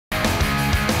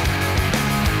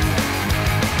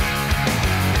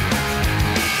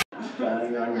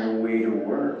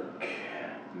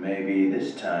Maybe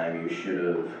this time you should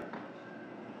have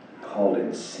called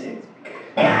in sick.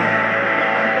 Excuse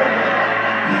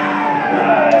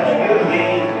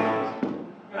me.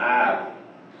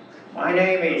 My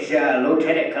name is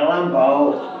Lieutenant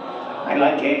Columbo. I'd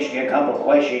like to ask you a couple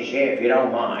questions here, if you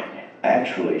don't mind.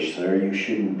 Actually, sir, you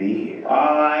shouldn't be here.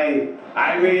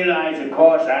 I realize, of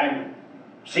course,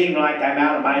 seem like I'm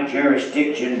out of my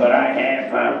jurisdiction, but I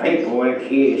have paperwork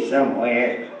here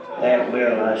somewhere that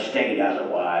will state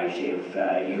otherwise if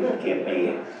you would give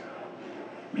me.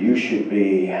 You should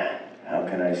be, how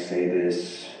can I say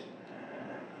this,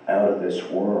 out of this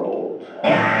world.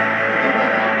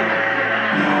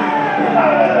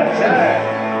 Sir,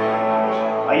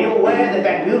 are you aware that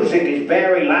that music is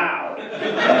very loud?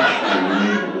 Actually,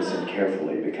 you need to listen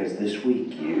carefully because this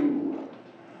week you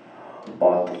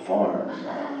bought the farm.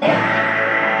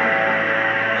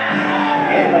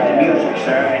 Yeah, but the music,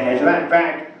 sir, and as a matter of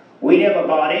fact, we never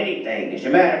bought anything. As a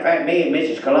matter of fact, me and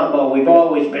Mrs. Columbo, we've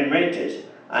always been renters.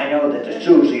 I know that the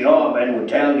Susie Orman would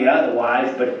tell you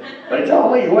otherwise, but it's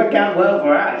always worked out well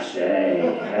for us.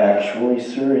 Actually,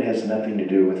 sir, it has nothing to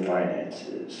do with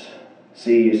finances.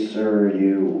 See, sir,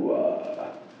 you,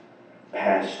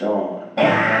 passed on.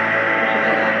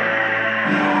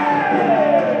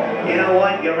 You know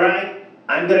what, you're right.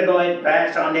 I'm gonna go ahead and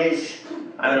pass on this.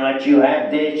 I'm gonna let you have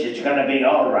this. It's gonna be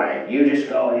all right. You just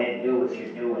go ahead and do what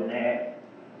you're doing there.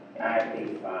 I'll be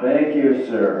fine. Thank you,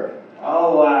 sir.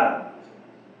 Oh,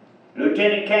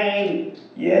 Lieutenant Kane?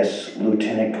 Yes,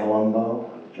 Lieutenant Columbo?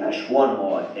 Just one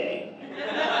more thing.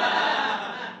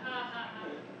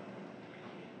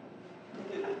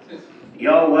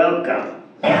 You're welcome.